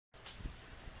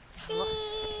Cheese.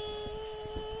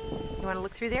 You want to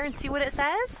look through there and see what it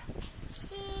says?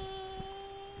 Cheese.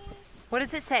 What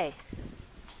does it say?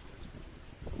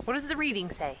 What does the reading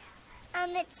say?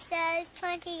 It says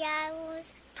 20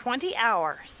 hours. 20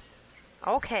 hours.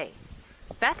 Okay.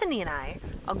 Bethany and I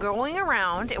are going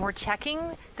around and we're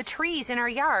checking the trees in our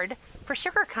yard for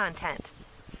sugar content.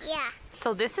 Yeah.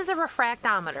 So this is a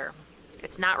refractometer.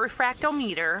 It's not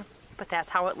refractometer, but that's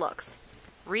how it looks.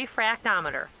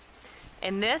 Refractometer.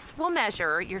 And this will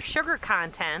measure your sugar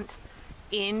content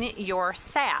in your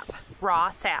sap,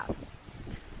 raw sap.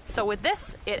 So with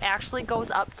this, it actually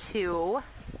goes up to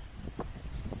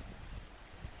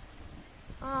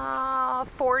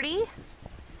 40.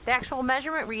 The actual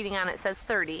measurement reading on it says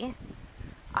 30.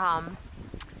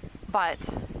 But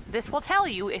this will tell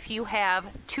you if you have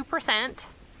 2%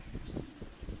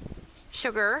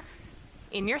 sugar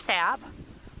in your sap,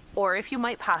 or if you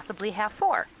might possibly have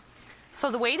 4. So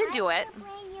the way to do it...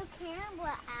 Your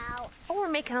camera out. Oh, we're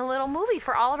making a little movie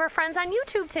for all of our friends on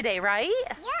YouTube today, right?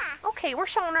 Yeah. Okay, we're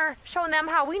showing them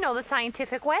how we know the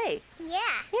scientific way. Yeah.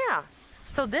 Yeah.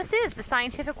 So this is the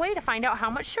scientific way to find out how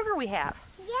much sugar we have.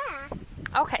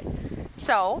 Yeah. Okay.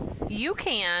 So you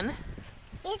can...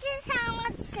 This is how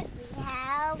much sugar we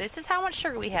have. This is how much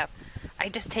sugar we have. I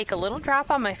just take a little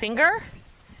drop on my finger.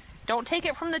 Don't take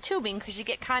it from the tubing because you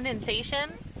get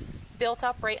condensation built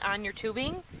up right on your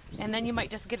tubing. And then you might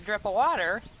just get a drip of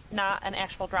water, not an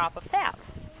actual drop of sap.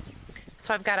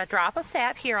 So I've got a drop of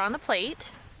sap here on the plate.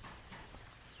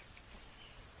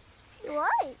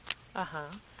 What? Uh-huh.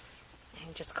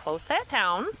 And just close that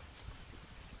down.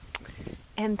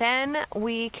 And then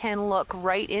we can look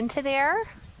right into there.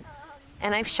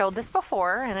 And I've showed this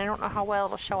before, and I don't know how well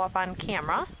it'll show up on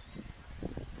camera.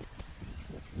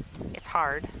 It's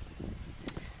hard.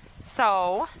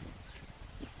 So,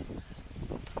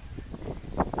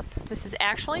 this is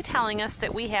actually telling us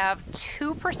that we have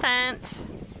 2%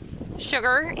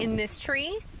 sugar in this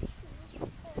tree.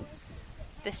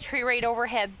 This tree right over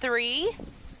had 3,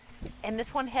 and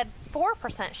this one had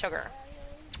 4% sugar.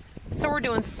 So we're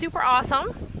doing super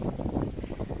awesome.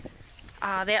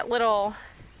 That little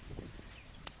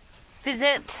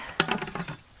visit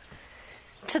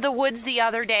to the woods the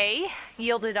other day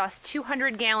yielded us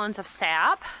 200 gallons of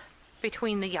sap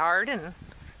between the yard and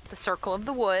the circle of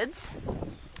the woods.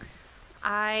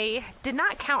 I did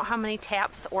not count how many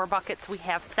taps or buckets we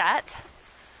have set,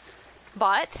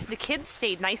 but the kids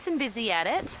stayed nice and busy at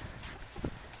it,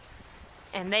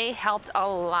 and they helped a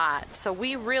lot. So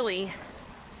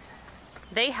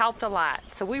they helped a lot.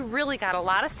 So we really got a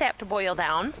lot of sap to boil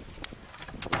down.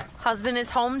 Husband is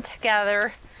home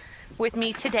together with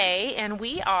me today, and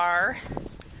we are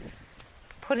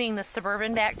putting the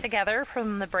Suburban back together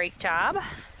from the brake job.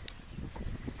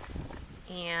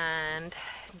 And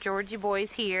Georgie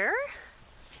boy's here.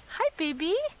 Hi,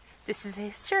 baby. This is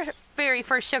his very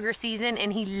first sugar season,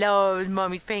 and he loves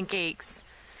Mommy's pancakes.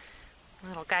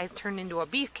 Little guy's turned into a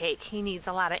beefcake. He needs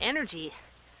a lot of energy.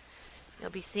 You'll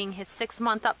be seeing his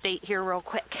 6-month update here real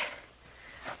quick.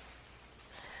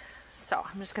 So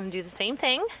I'm just going to do the same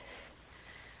thing.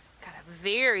 Got a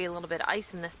very little bit of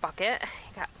ice in this bucket.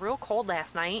 It got real cold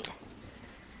last night.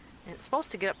 And it's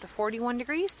supposed to get up to 41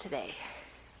 degrees today.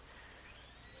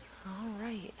 All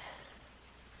right.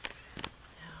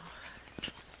 Now,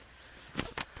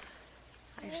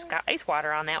 I just got ice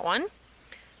water on that one.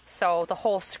 So the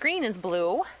whole screen is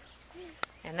blue.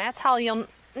 And that's how you'll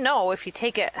know if you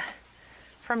take it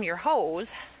from your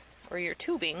hose or your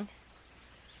tubing,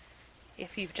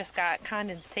 if you've just got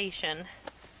condensation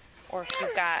or if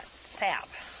you've got sap.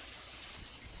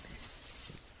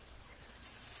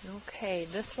 Okay,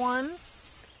 this one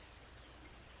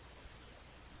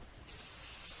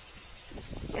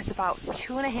is about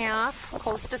 2.5,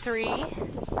 close to 3.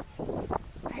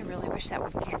 I really wish that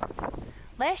would get.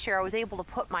 Last year I was able to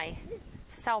put my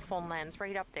cell phone lens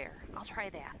right up there. I'll try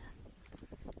that.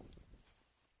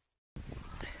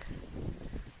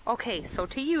 Okay, so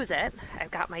to use it, I've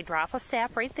got my drop of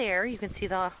sap right there. You can see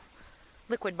the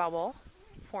liquid bubble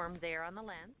formed there on the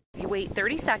lens. You wait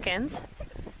 30 seconds.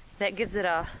 That gives it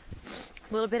a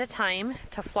little bit of time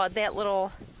to flood that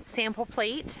little sample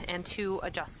plate and to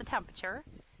adjust the temperature.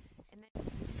 And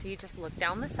then, so you just look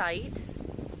down the sight,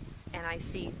 and I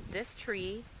see this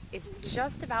tree is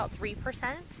just about 3%.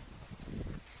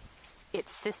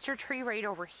 Its sister tree right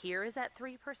over here is at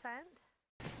 3%.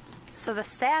 So the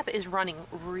sap is running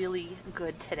really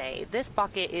good today. This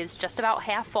bucket is just about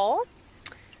half full.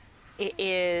 It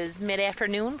is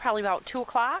mid-afternoon, probably about 2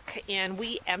 o'clock, and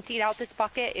we emptied out this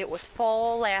bucket. It was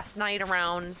full last night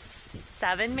around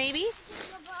 7 maybe.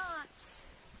 The box.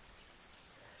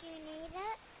 Do you need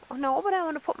it? Oh no, but I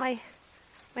want to put my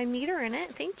my meter in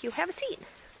it. Thank you. Have a seat.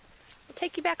 I'll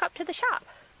take you back up to the shop.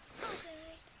 Okay.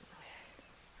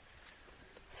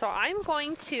 So I'm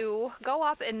going to go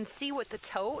up and see what the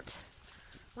tote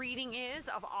reading is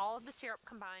of all of the syrup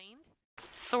combined.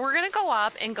 So we're going to go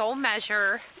up and go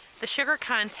measure the sugar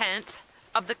content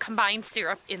of the combined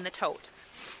syrup in the tote.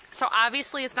 So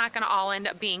obviously it's not going to all end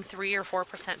up being 3 or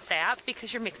 4% sap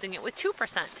because you're mixing it with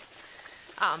 2%.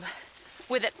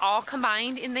 With it all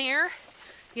combined in there,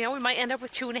 you know, we might end up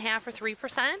with 2.5 or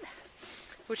 3%,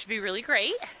 which would be really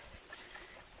great.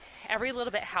 Every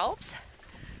little bit helps.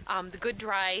 The good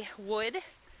dry wood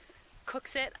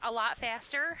cooks it a lot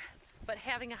faster, but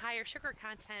having a higher sugar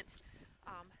content,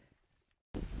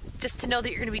 just to know that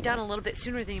you're going to be done a little bit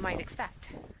sooner than you might expect.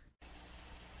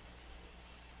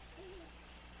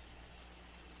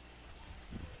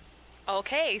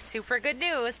 Okay, super good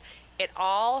news. It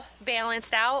all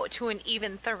balanced out to an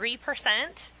even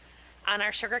 3% on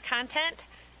our sugar content.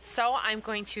 So I'm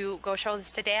going to go show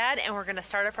this to Dad, and we're going to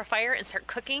start up our fire and start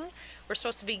cooking. We're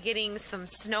supposed to be getting some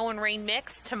snow and rain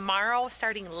mix tomorrow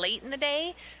starting late in the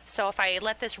day. So if I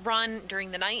let this run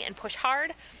during the night and push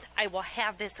hard, I will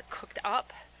have this cooked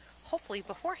up, hopefully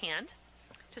beforehand,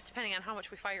 just depending on how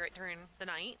much we fire it during the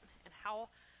night and how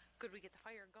good we get the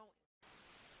fire going.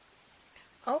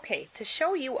 Okay, to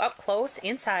show you up close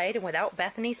inside and without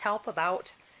Bethany's help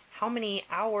about how many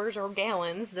hours or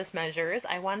gallons this measures,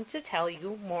 I wanted to tell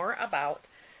you more about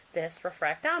this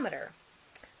refractometer.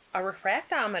 A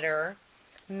refractometer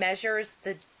measures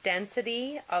the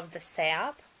density of the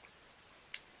sap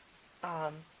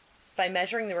by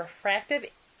measuring the refractive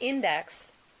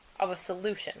index of a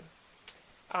solution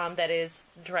that is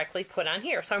directly put on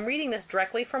here. So I'm reading this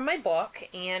directly from my book,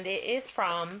 and it is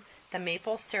from the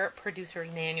Maple Syrup Producer's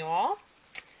Manual.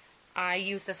 I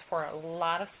use this for a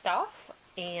lot of stuff,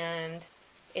 and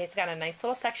it's got a nice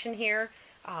little section here.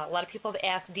 A lot of people have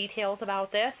asked details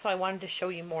about this, so I wanted to show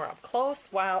you more up close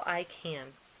while I can.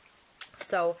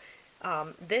 So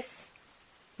this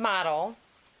model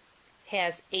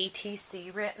has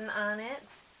ATC written on it.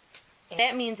 And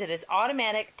that means it is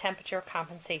automatic temperature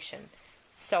compensation.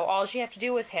 So all you have to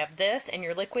do is have this and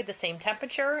your liquid the same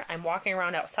temperature. I'm walking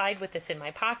around outside with this in my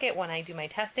pocket when I do my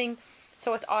testing,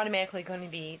 so it's automatically going to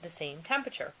be the same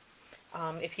temperature.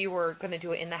 If you were going to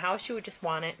do it in the house, you would just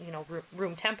want it, you know,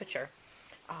 room temperature.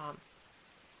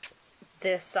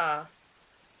 This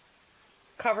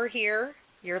cover here,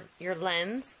 your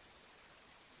lens,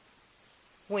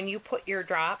 when you put your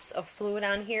drops of fluid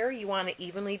on here, you want to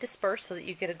evenly disperse so that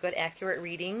you get a good accurate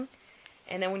reading.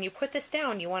 And then when you put this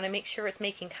down, you want to make sure it's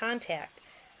making contact.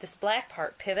 This black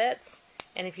part pivots,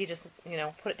 and if you just, you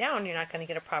know, put it down, you're not going to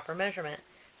get a proper measurement.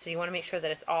 So you want to make sure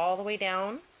that it's all the way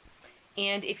down.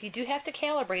 And if you do have to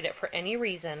calibrate it for any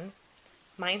reason,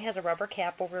 mine has a rubber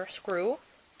cap over a screw.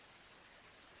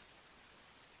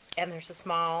 And there's a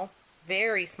small,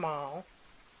 very small,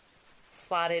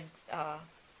 slotted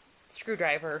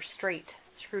screwdriver, straight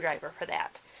screwdriver for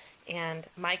that. And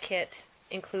my kit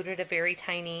included a very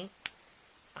tiny,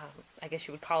 I guess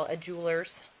you would call it a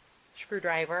jeweler's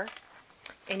screwdriver.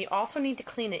 And you also need to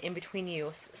clean it in between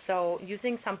use. So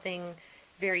using something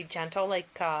very gentle, like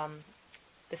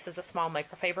this is a small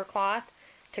microfiber cloth,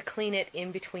 to clean it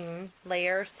in between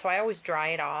layers. So I always dry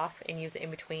it off and use it in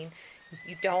between.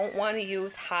 You don't want to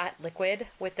use hot liquid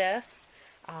with this,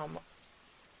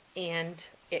 and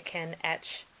it can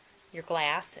etch your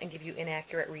glass and give you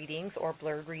inaccurate readings or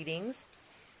blurred readings.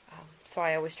 So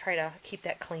I always try to keep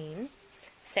that clean.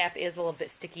 Sap is a little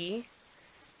bit sticky,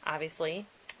 obviously,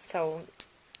 so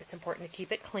it's important to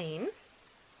keep it clean.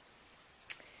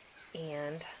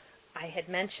 And I had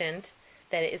mentioned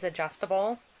that it is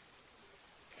adjustable,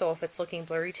 so if it's looking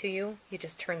blurry to you, you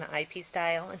just turn the eyepiece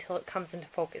dial until it comes into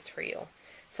focus for you.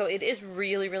 So it is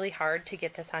really, really hard to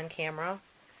get this on camera.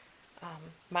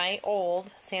 My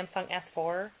old Samsung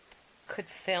S4 could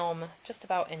film just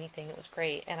about anything. It was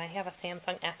great. And I have a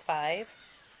Samsung S5.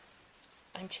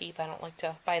 I'm cheap. I don't like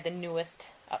to buy the newest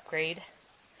upgrade.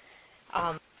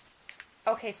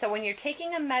 Okay, so when you're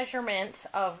taking a measurement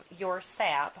of your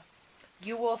sap,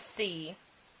 you will see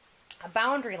a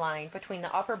boundary line between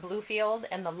the upper blue field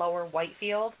and the lower white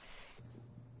field.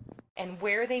 And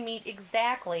where they meet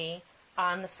exactly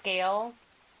on the scale,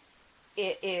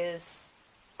 it is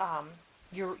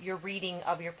your reading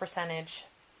of your percentage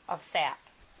of sap.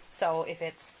 So if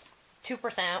it's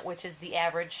 2%, which is the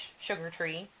average sugar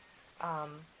tree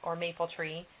or maple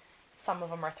tree, some of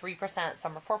them are 3%,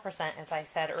 some are 4%, as I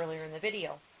said earlier in the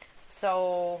video.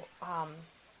 So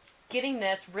getting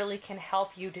this really can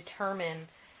help you determine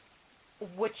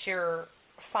which your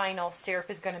final syrup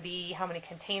is going to be, how many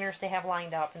containers they have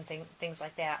lined up, and things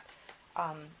like that.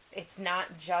 It's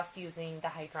not just using the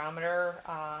hydrometer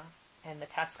and the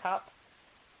test cup.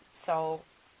 So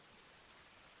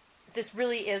this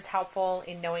really is helpful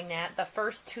in knowing that. The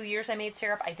first 2 years I made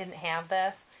syrup, I didn't have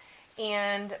this.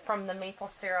 And from the maple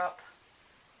syrup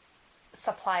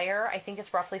supplier, I think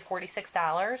it's roughly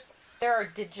 $46. There are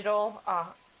digital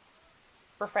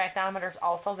refractometers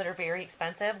also that are very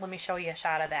expensive. Let me show you a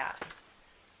shot of that.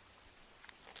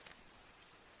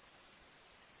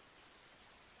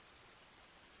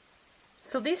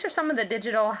 So these are some of the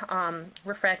digital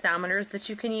refractometers that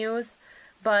you can use,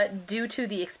 but due to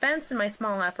the expense in my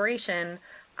small operation,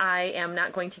 I am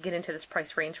not going to get into this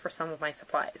price range for some of my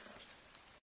supplies.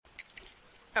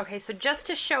 Okay, so just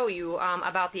to show you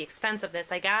about the expense of this,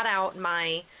 I got out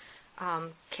my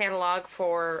catalog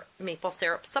for maple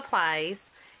syrup supplies,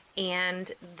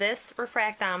 and this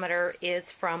refractometer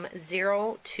is from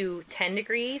 0 to 10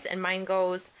 degrees, and mine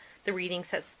goes, the reading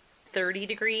says 30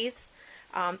 degrees.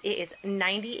 It is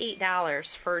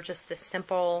 $98 for just the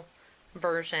simple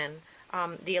version.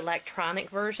 The electronic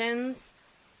versions,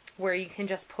 where you can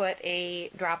just put a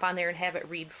drop on there and have it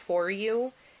read for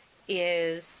you,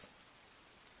 is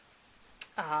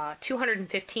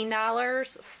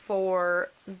 $215 for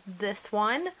this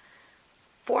one,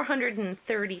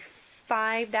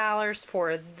 $435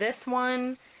 for this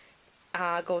one,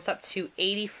 goes up to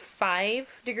 85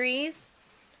 degrees,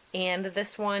 and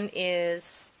this one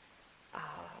is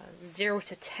 0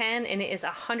 to 10, and it is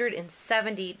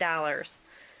 $170.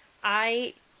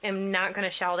 I am not going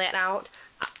to shell that out.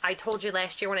 I told you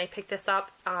last year when I picked this up,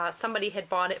 somebody had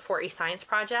bought it for a science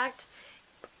project.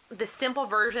 The simple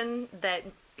version that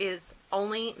is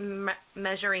only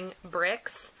measuring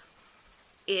Brix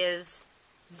is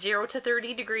 0 to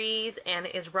 30 degrees and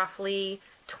is roughly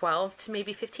 $12 to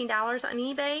maybe $15 on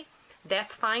eBay.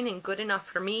 That's fine and good enough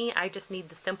for me. I just need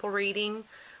the simple reading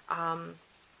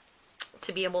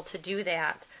to be able to do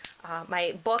that.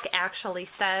 My book actually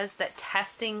says that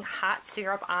testing hot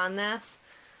syrup on this,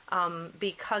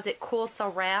 because it cools so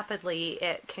rapidly,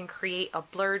 it can create a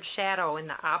blurred shadow in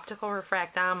the optical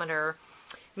refractometer,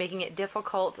 making it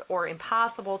difficult or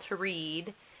impossible to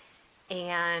read,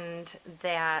 and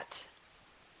that,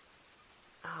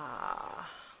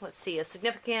 let's see, a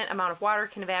significant amount of water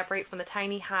can evaporate from the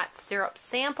tiny hot syrup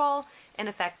sample and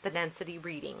affect the density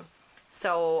reading.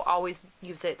 So always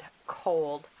use it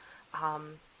cold.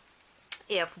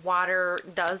 If water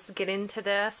does get into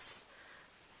this,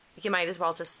 you might as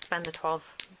well just spend the $12,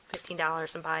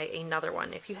 $15 and buy another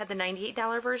one. If you had the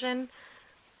 $98 version,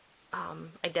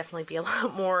 I'd definitely be a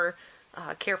lot more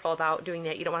careful about doing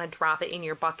that. You don't want to drop it in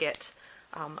your bucket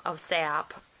of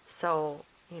sap. So,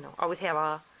 you know, always have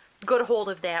a good hold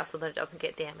of that so that it doesn't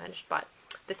get damaged. But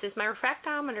this is my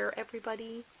refractometer,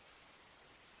 everybody.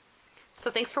 So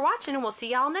thanks for watching, and we'll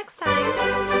see y'all next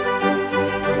time.